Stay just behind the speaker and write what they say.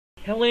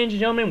Hello, ladies and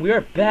gentlemen, we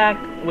are back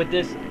with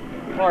this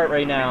part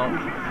right now,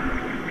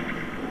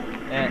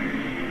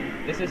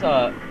 and this is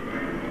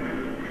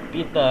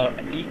beat the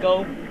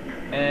eco,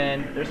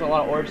 and there's a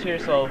lot of orbs here.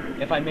 So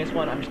if I miss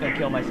one, I'm just gonna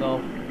kill myself.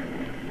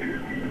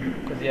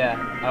 Cause yeah,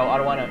 I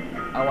don't want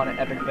an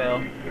epic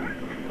fail.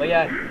 But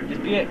yeah,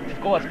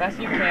 just go as fast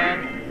as you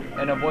can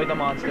and avoid the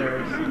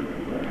monsters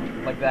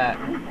like that.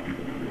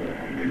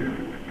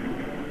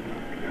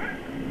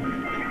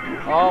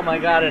 Oh my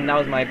god, and that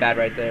was my bad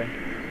right there.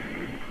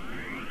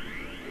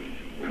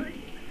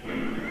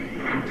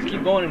 Just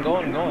keep going and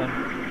going and going.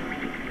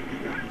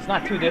 It's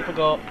not too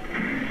difficult.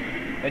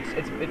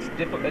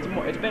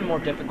 It's been more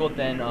difficult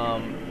than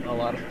a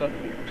lot of stuff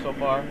so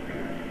far.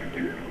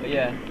 But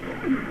yeah,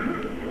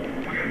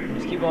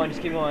 just keep going,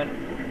 just keep going.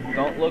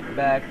 Don't look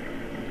back.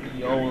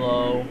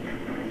 YOLO.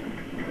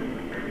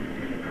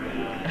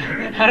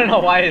 I don't know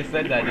why I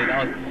said that, dude.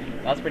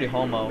 That was pretty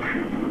homo.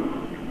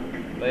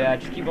 But yeah,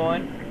 just keep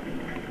going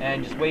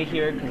and just wait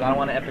here because I don't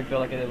want an epic fail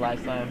like I did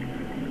last time.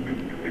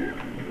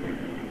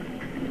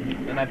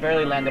 And I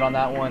barely landed on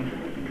that one.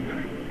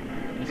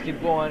 Just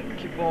keep going,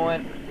 keep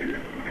going.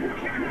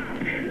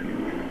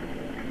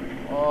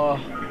 Oh,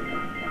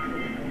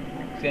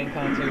 it's getting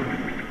kind of too.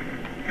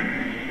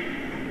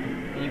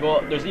 And you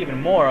go. There's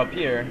even more up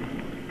here.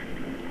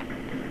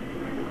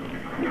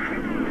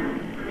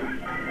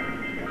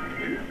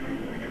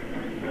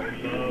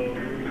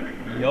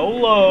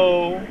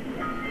 YOLO.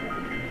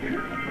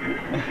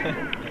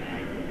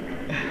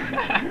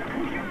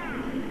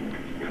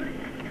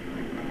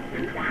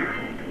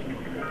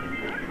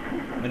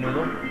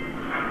 Menudo.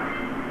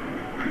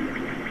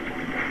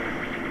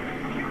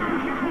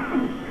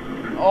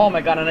 Oh my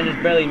god, and I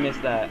just barely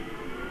missed that.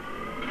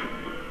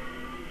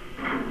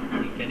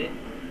 Did you get it?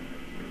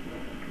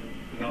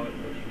 You got what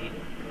you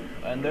needed?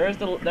 And there's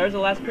the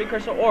last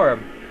precursor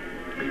orb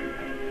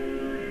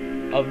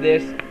of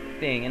this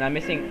thing, and I'm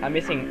missing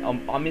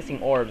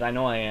orbs. I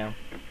know I am.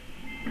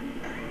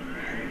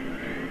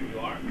 You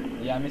are?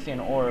 Yeah, I'm missing an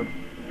orb.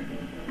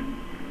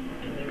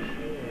 And there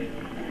should.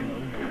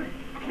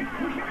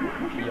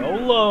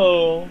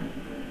 YOLO.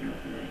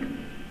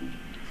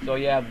 So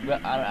yeah,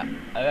 I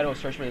gotta go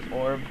search for this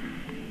orb.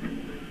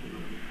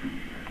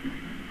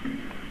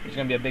 It's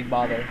gonna be a big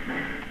bother.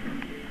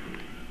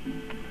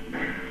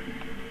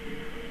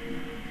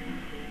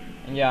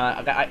 And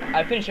yeah,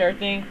 I finished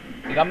everything.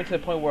 It got me to the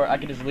point where I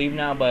could just leave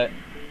now, but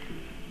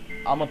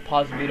I'm gonna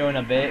pause the video in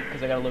a bit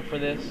because I gotta look for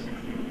this.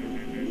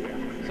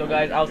 So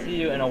guys, I'll see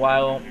you in a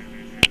while.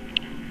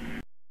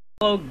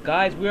 Hello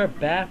guys, we are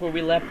back where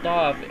we left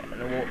off.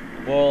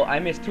 Well, I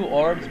missed 2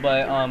 orbs,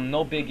 but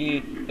no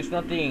biggie. It's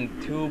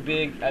nothing too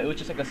big. It was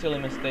just like a silly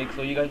mistake,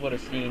 so you guys would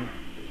have seen.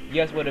 You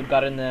guys would have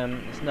gotten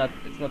them. It's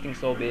nothing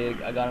so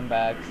big. I got them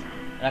back,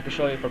 and I can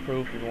show you for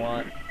proof if you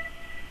want.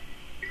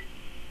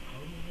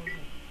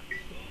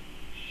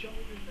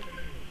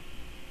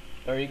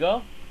 There you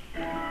go.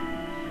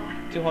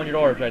 200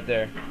 orbs right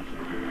there.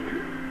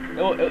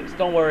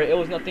 Don't worry, it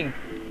was nothing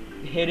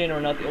hidden or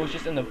nothing. It was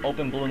just in the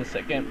open blue in the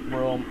second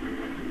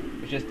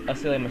room. It's just a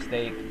silly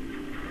mistake.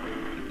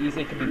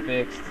 Easily could be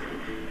fixed.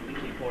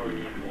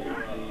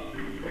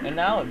 And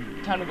now,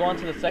 time to go on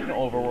to the second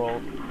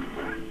overworld.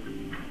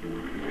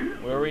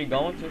 Where are we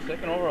going to?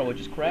 Second overworld, which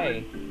is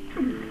Cray.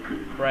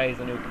 Cray is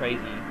the new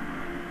crazy.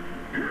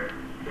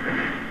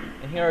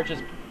 And here are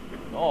just.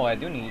 Oh, I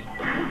do need.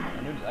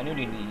 I knew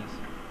need these.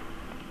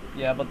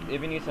 Yeah, but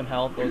if you need some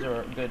help, those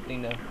are a good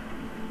thing to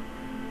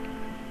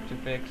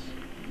fix.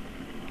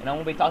 And I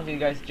won't be talking to you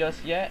guys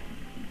just yet.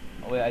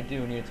 Oh wait, I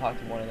do need to talk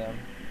to one of them.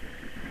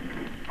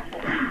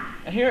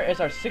 And here is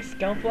our 6th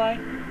Scoutfly.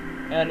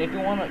 And if you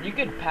wanna, you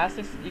could pass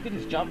this. You could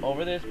just jump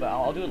over this, but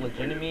I'll do it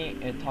legitimately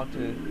and talk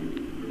to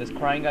this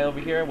crying guy over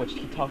here, which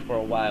he talked for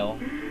a while.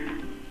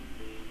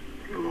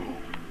 Oh,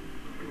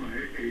 my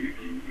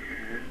aching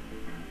head.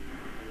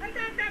 I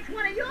thought that's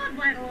one of your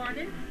vital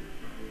organs.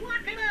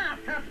 Walk it off,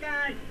 tough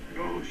guy.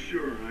 Oh,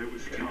 sure, I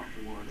was tough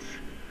once.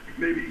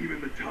 Maybe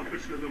even the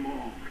toughest of them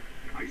all.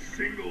 I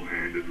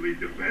single-handedly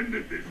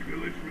defended this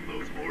village from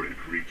those horrid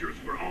creatures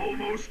for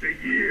almost a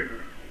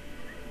year.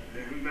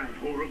 Then that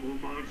horrible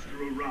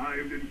monster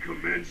arrived and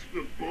commenced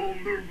the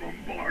boulder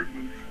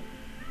bombardment.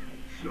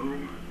 So,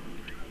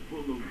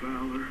 full of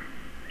valor,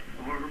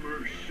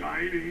 armor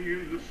shining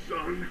in the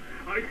sun,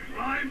 I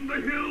climbed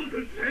the hill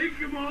to take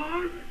him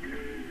on.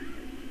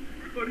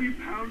 But he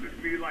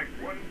pounded me like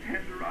one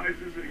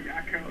tenderizes a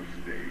yak house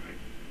steak.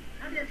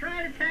 Have you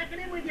tried attacking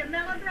him with your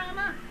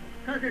melodrama?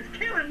 'Cause it's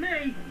killing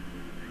me.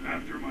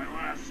 After my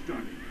last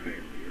stunning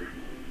failure,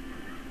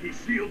 he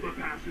sealed the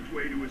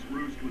passageway to his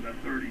roost with a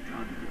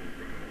 30-ton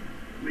boulder,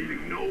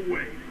 leaving no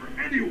way for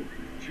anyone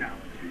to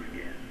challenge me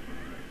again.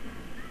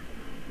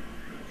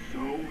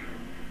 So,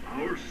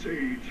 our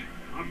sage,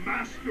 a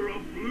master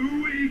of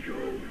blue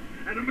eco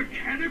and a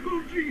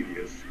mechanical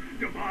genius,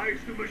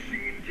 devised a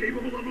machine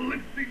capable of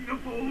lifting the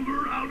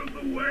boulder out of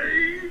the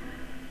way.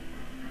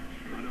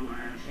 But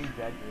alas,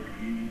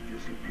 he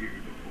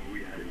disappeared before we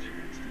had a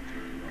chance to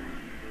turn it on.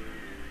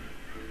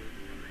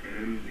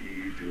 And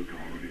he took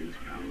all of his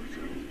power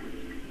cells with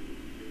him.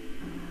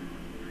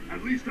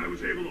 At least I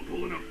was able to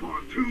pull enough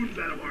pontoons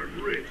out of our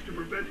bridge to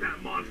prevent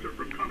that monster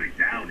from coming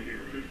down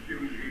here to do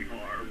me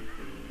harm.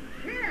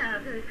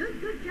 Yeah,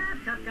 good job,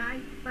 tough guy.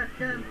 But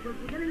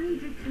we're gonna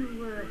need you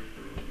to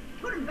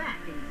put him back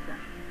and stuff.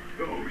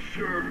 Oh,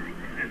 sure.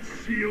 And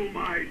seal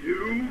my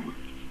doom?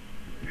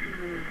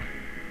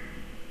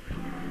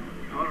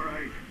 All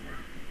right.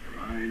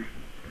 Fine.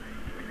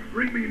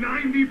 Bring me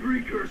 90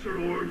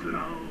 precursor orbs and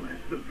I'll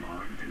let the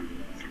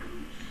pontoons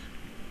loose.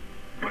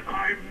 But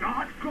I'm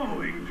not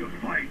going to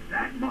fight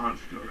that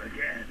monster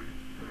again.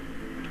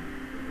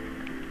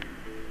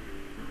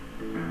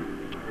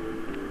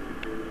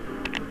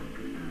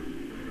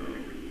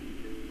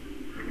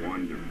 So,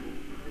 wonderful.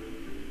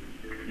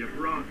 You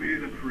brought me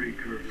the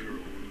precursor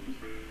orbs.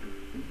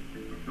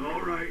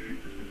 All right.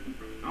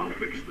 I'll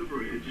fix the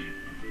bridge.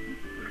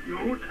 But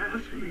don't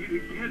ask me to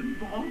get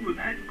involved with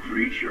that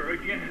creature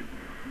again.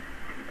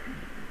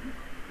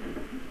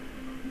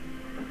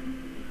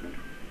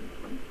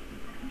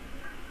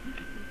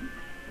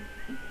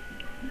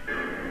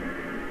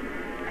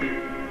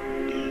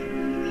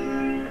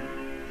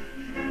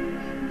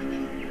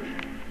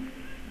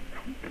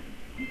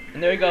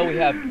 And there you go, we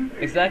have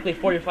exactly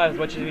 45 as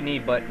much as we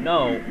need, but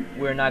no,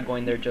 we're not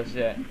going there just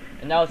yet.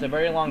 And that was a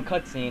very long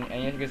cutscene,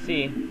 and as you can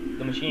see,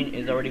 the machine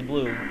is already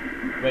blue,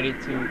 ready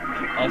to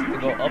us to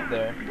go up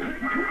there.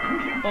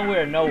 But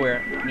we're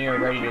nowhere near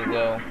ready to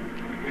go.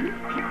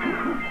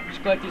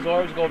 Just collect these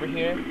orbs, go over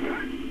here.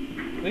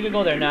 We could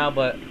go there now,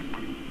 but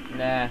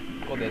nah,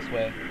 go this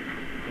way.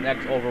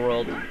 Next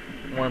overworld,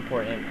 more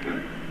important.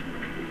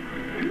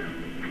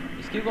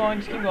 Just keep going,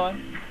 just keep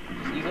going.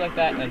 Just easy like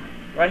that, and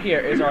right here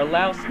is our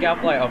last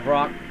scoutfly of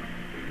Rock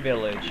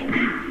Village.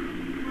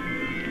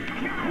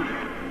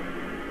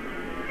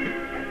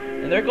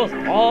 And there goes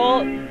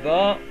all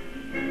the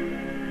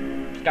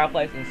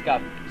scoutflies in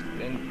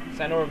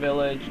Sandor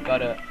Village.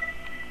 Gotta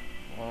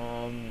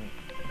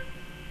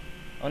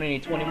only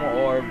need 20 more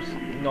orbs.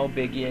 No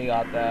biggie, I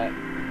got that.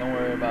 Don't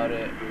worry about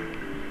it.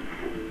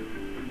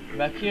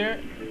 Back here,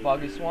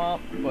 Boggy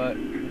Swamp, but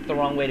it's the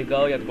wrong way to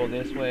go. You have to go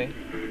this way.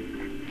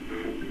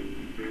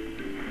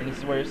 And this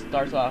is where it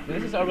starts off. And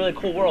this is a really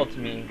cool world to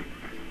me.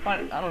 I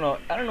don't know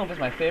if it's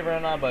my favorite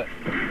or not, but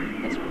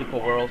it's a pretty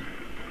cool world.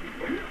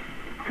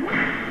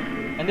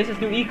 And this is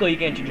new eco you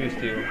get introduced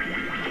to.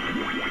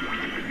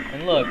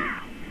 And look.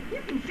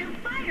 You can shoot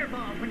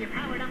fireballs when you're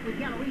powered up with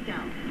yellow eco.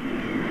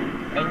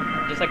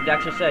 And just like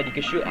Daxter said, you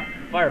can shoot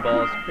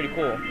fireballs. Pretty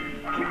cool.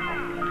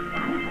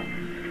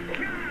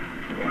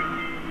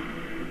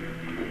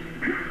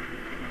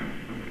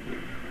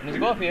 And just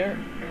go up here.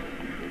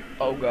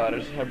 Oh god, I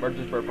just had burnt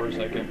this bird for a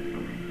second.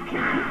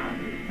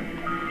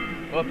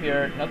 Go up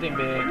here, nothing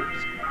big.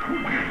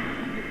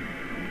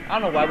 I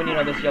don't know why we need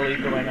all this yellow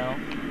eco right now.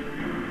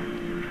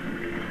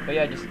 But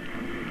yeah, just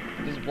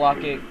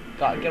block it.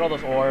 Get all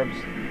those orbs.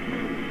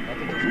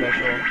 Nothing too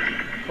special.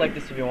 Collect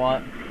this if you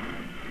want.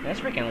 Man, that's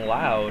freaking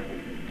loud.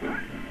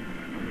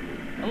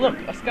 And look,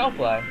 a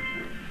scoutfly.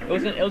 It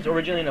was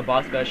originally in a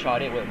boss, but I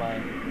shot it with my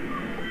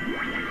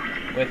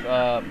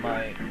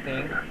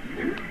thing.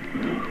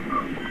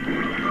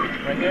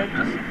 Right here,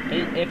 just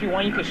if you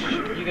want, you could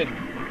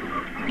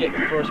get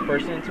first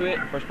person into it,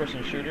 first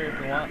person shooter if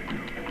you want,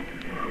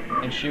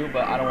 and shoot.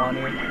 But I don't want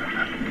to.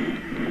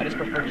 I just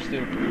prefer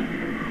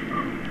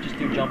just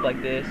do jump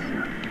like this.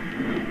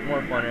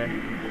 More funner.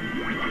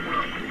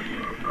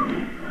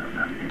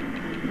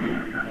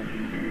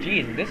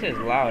 Jeez, this is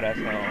loud as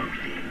hell.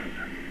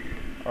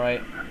 All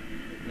right,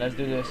 let's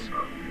do this.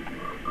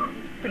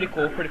 Pretty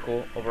cool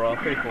overall.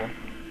 Pretty cool.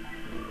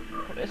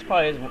 This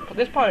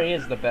probably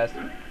is the best.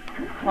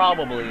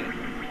 Probably.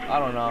 I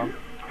don't know.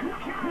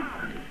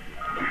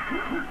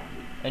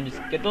 And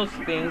just get those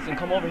things and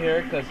come over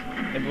here, because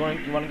if you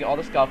want to get all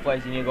the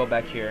scoutflies, you need to go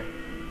back here.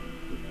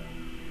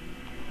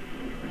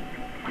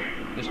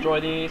 Destroy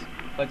these,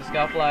 collect the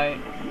scoutfly,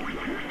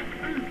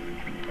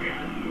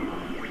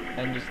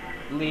 and just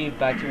leave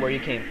back to where you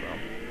came from.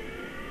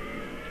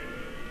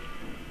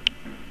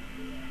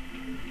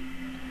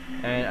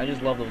 And I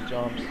just love those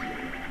jumps.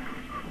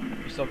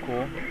 They're so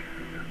cool.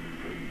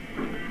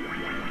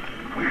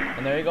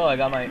 And there you go, I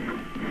got my...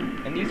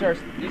 And these are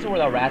where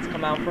the rats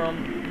come out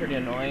from. Pretty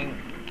annoying.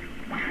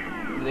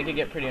 They could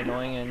get pretty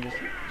annoying and just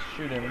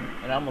shoot him.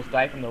 And I almost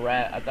died from the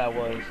rat, I thought it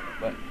was,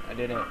 but I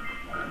didn't.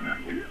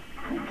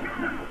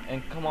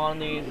 And come on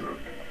these,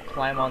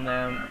 climb on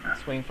them,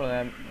 swing for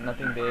them,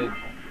 nothing big.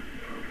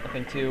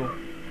 Nothing too.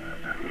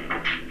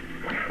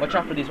 Watch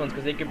out for these ones,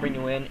 because they can bring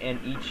you in and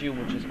eat you,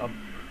 which is a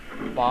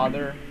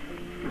bother.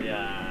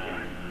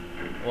 Yeah.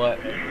 What?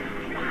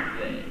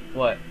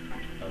 What?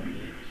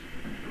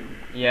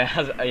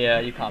 Yeah, yeah,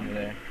 you caught me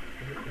there.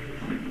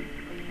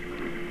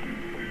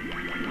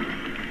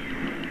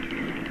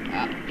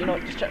 You know,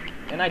 just check.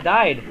 And I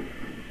died.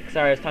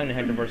 Sorry, I was talking to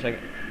Hector for a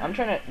second. I'm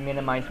trying to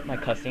minimize my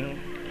cussing.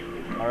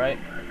 Alright?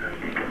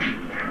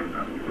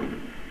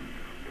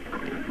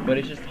 But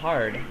it's just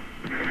hard.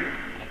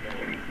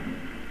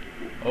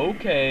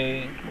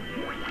 Okay.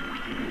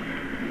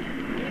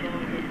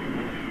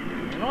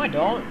 No, I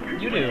don't.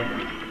 You do.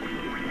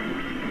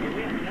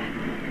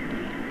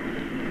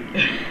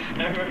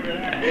 remember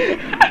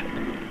that.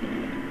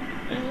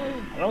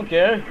 I don't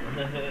care.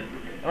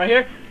 Right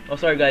here? Oh,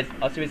 sorry guys.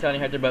 I'll see what's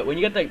happening right there. But when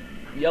you get the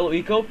yellow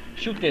eco,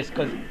 shoot this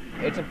because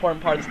it's an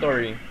important part of the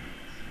story.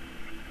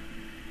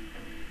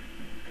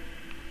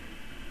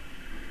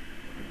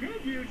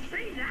 Did you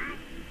see that?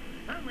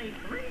 Only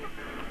 3.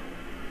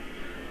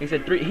 He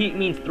said 3. He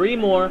means 3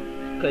 more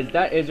because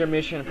that is your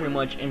mission pretty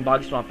much in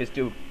Boggy Swamp is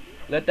to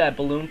let that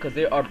balloon because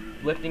they are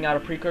lifting out a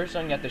precursor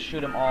and you have to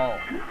shoot them all.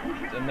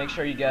 So make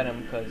sure you get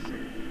them because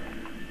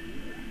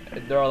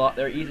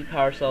they're easy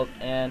power cells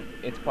and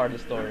it's part of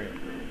the story.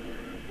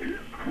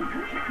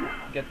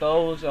 Get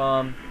those.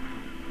 I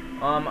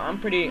think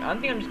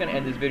I'm just gonna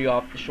end this video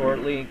off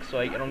shortly so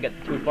I don't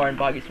get too far in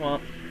Boggy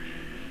Swamp.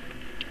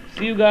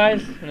 See you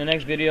guys in the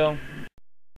next video.